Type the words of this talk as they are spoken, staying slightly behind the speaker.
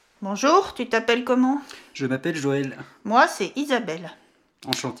Bonjour, tu t'appelles comment? Je m'appelle Joël. Moi, c'est Isabelle,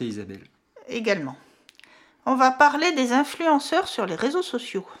 Enchanté Isabelle. également. On va parler des influenceurs sur les réseaux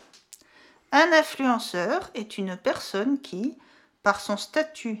sociaux. Un influenceur est une personne qui, par son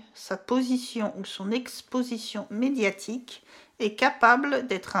statut, sa position ou son exposition médiatique, est capable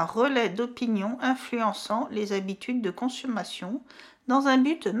d'être un relais d'opinion influençant les habitudes de consommation dans un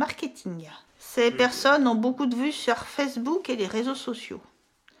but marketing. Ces personnes ont beaucoup de vues sur Facebook et les réseaux sociaux.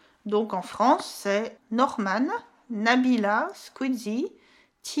 Donc en France, c'est Norman, Nabila, Squeezie,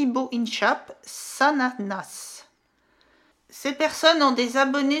 Thibaut Inchap, Sananas. Ces personnes ont des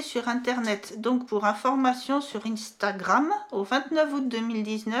abonnés sur Internet. Donc pour information sur Instagram, au 29 août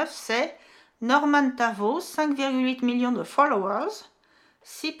 2019, c'est Norman Tavo, 5,8 millions de followers,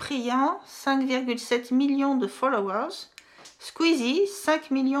 Cyprien, 5,7 millions de followers, Squeezie, 5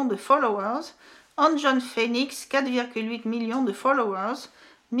 millions de followers, John Phoenix, 4,8 millions de followers,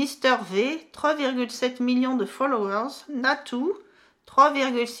 Mister V, 3,7 millions de followers, Natou,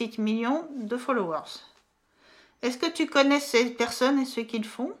 3,6 millions de followers. Est-ce que tu connais ces personnes et ce qu'ils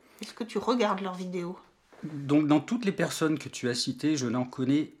font? Est-ce que tu regardes leurs vidéos? Donc dans toutes les personnes que tu as citées, je n'en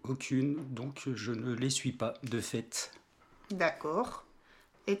connais aucune, donc je ne les suis pas de fait. D'accord.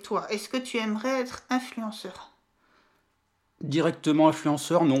 Et toi, est-ce que tu aimerais être influenceur? Directement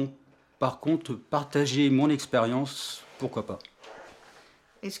influenceur, non. Par contre, partager mon expérience, pourquoi pas.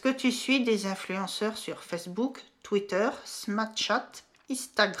 Est-ce que tu suis des influenceurs sur Facebook, Twitter, Snapchat,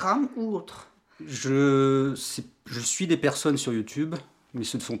 Instagram ou autre? Je suis des personnes sur YouTube, mais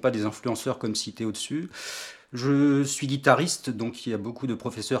ce ne sont pas des influenceurs comme cité au-dessus. Je suis guitariste, donc il y a beaucoup de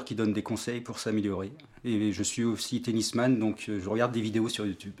professeurs qui donnent des conseils pour s'améliorer. Et je suis aussi tennisman, donc je regarde des vidéos sur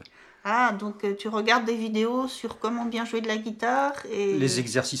YouTube. Ah, donc tu regardes des vidéos sur comment bien jouer de la guitare et... Les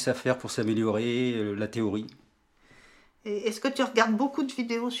exercices à faire pour s'améliorer, la théorie. Et est-ce que tu regardes beaucoup de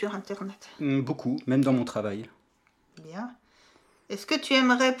vidéos sur Internet? Beaucoup, même dans mon travail. Bien. Est-ce que tu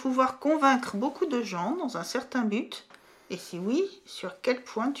aimerais pouvoir convaincre beaucoup de gens dans un certain but? Et si oui, sur quel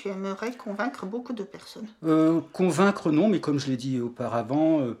point tu aimerais convaincre beaucoup de personnes? Convaincre, non, mais comme je l'ai dit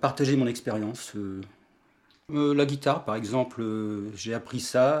auparavant, partager mon expérience. La guitare, par exemple, j'ai appris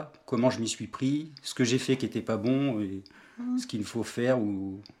ça, comment je m'y suis pris, ce que j'ai fait qui n'était pas bon, et ce qu'il faut faire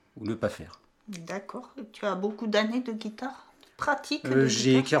ou ne pas faire. D'accord. Et tu as beaucoup d'années de guitare? Pratique de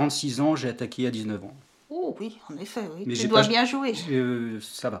J'ai guitare? 46 ans, j'ai attaqué à 19 ans. Oh oui, en effet, oui. Mais Tu j'ai dois pas- bien jouer.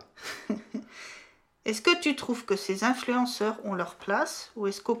 Ça va. Est-ce que tu trouves que ces influenceurs ont leur place ou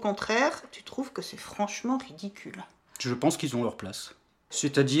est-ce qu'au contraire, tu trouves que c'est franchement ridicule? Je pense qu'ils ont leur place.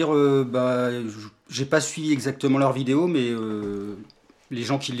 C'est-à-dire, j'ai pas suivi exactement leurs vidéos, mais les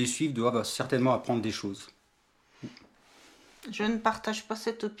gens qui les suivent doivent certainement apprendre des choses. Je ne partage pas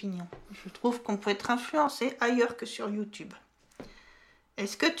cette opinion. Je trouve qu'on peut être influencé ailleurs que sur YouTube.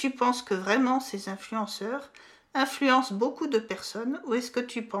 Est-ce que tu penses que vraiment ces influenceurs influencent beaucoup de personnes ou est-ce que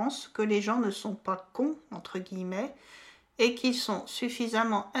tu penses que les gens ne sont pas cons, entre guillemets, et qu'ils sont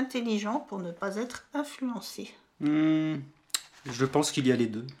suffisamment intelligents pour ne pas être influencés? Je pense qu'il y a les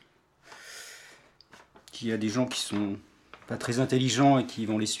deux. Qu'il y a des gens qui sont pas très intelligents et qui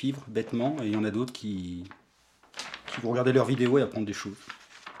vont les suivre bêtement, et il y en a d'autres qui vont regarder leurs vidéos et apprendre des choses.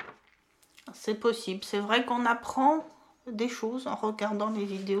 C'est possible. C'est vrai qu'on apprend des choses en regardant les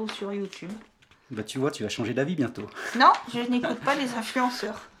vidéos sur YouTube. Bah tu vois, tu vas changer d'avis bientôt. Non, je n'écoute pas les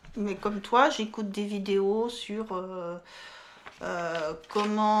influenceurs. Mais comme toi, j'écoute des vidéos sur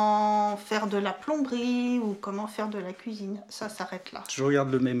comment faire de la plomberie ou comment faire de la cuisine. Ça s'arrête là. Je regarde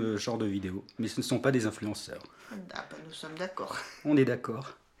le même genre de vidéos, mais ce ne sont pas des influenceurs. Ah bah, nous sommes d'accord. On est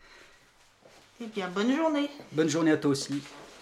d'accord. Eh bien, bonne journée. Bonne journée à toi aussi.